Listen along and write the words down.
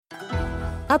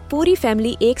अब पूरी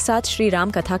फैमिली एक साथ श्री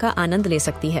राम कथा का आनंद ले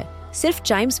सकती है सिर्फ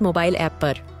चाइम्स मोबाइल ऐप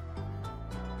पर।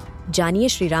 जानिए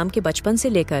श्री राम के बचपन से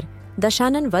लेकर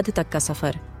दशानन वध तक का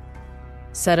सफर।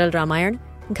 सरल रामायण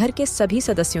घर के सभी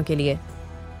सदस्यों के लिए।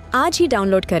 आज ही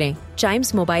डाउनलोड करें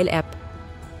चाइम्स मोबाइल ऐप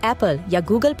एप्पल या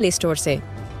गूगल प्ले स्टोर से।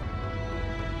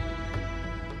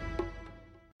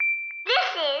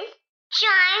 This is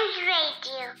Chimes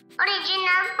Radio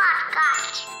original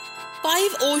podcast.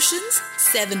 5 oceans,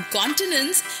 7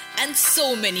 continents, and so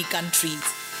many countries.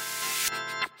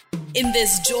 In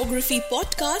this geography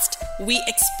podcast, we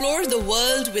explore the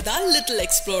world with our little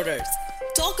explorers.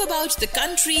 Talk about the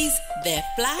countries, their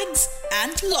flags,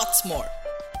 and lots more.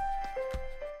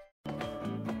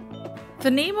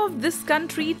 The name of this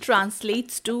country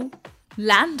translates to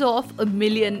Land of a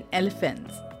Million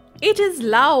Elephants. It is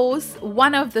Laos,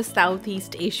 one of the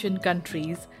Southeast Asian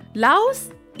countries. Laos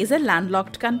is a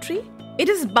landlocked country. It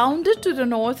is bounded to the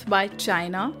north by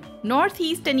China,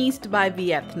 northeast and east by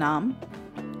Vietnam.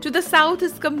 To the south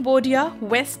is Cambodia,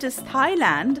 west is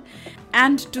Thailand,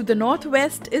 and to the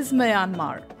northwest is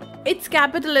Myanmar. Its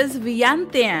capital is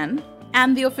Vientiane,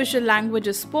 and the official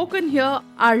languages spoken here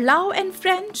are Lao and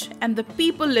French, and the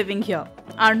people living here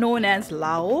are known as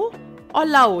Lao or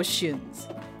Laotians.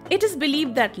 It is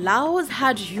believed that Laos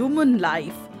had human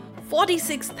life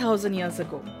 46,000 years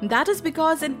ago. That is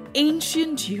because an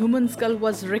ancient human skull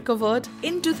was recovered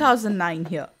in 2009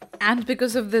 here. And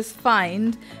because of this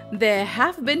find, there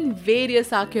have been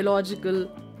various archaeological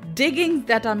diggings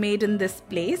that are made in this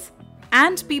place,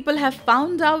 and people have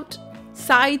found out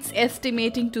sites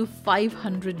estimating to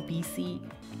 500 BC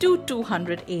to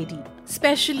 200 AD.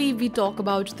 Especially we talk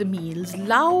about the meals.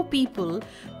 Lao people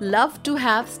love to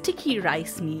have sticky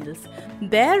rice meals.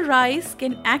 Their rice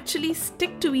can actually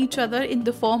stick to each other in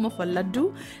the form of a laddu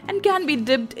and can be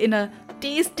dipped in a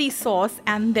tasty sauce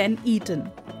and then eaten.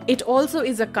 It also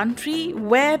is a country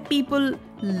where people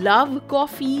love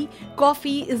coffee.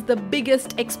 Coffee is the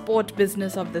biggest export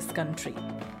business of this country.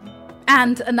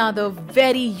 And another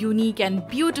very unique and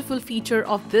beautiful feature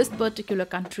of this particular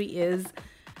country is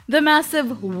the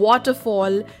massive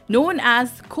waterfall known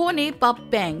as Khone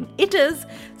Papeng. It is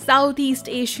Southeast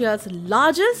Asia's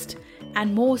largest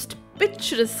and most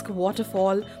picturesque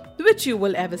waterfall which you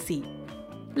will ever see.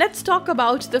 Let's talk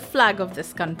about the flag of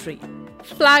this country.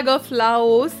 Flag of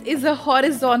Laos is a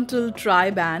horizontal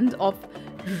triband of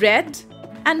red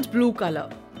and blue color.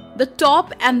 The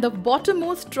top and the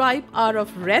bottommost stripe are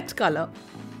of red color,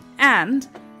 and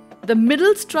the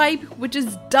middle stripe, which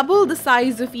is double the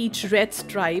size of each red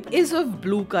stripe, is of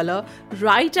blue color.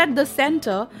 Right at the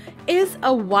center is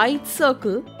a white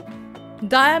circle,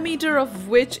 diameter of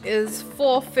which is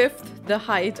 4/5 the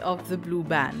height of the blue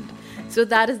band. So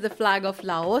that is the flag of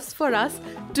Laos for us.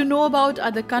 To know about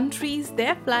other countries,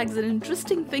 their flags, and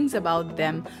interesting things about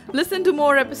them, listen to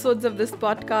more episodes of this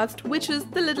podcast, which is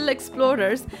The Little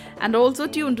Explorers, and also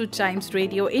tune to Chimes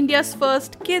Radio, India's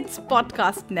first kids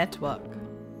podcast network.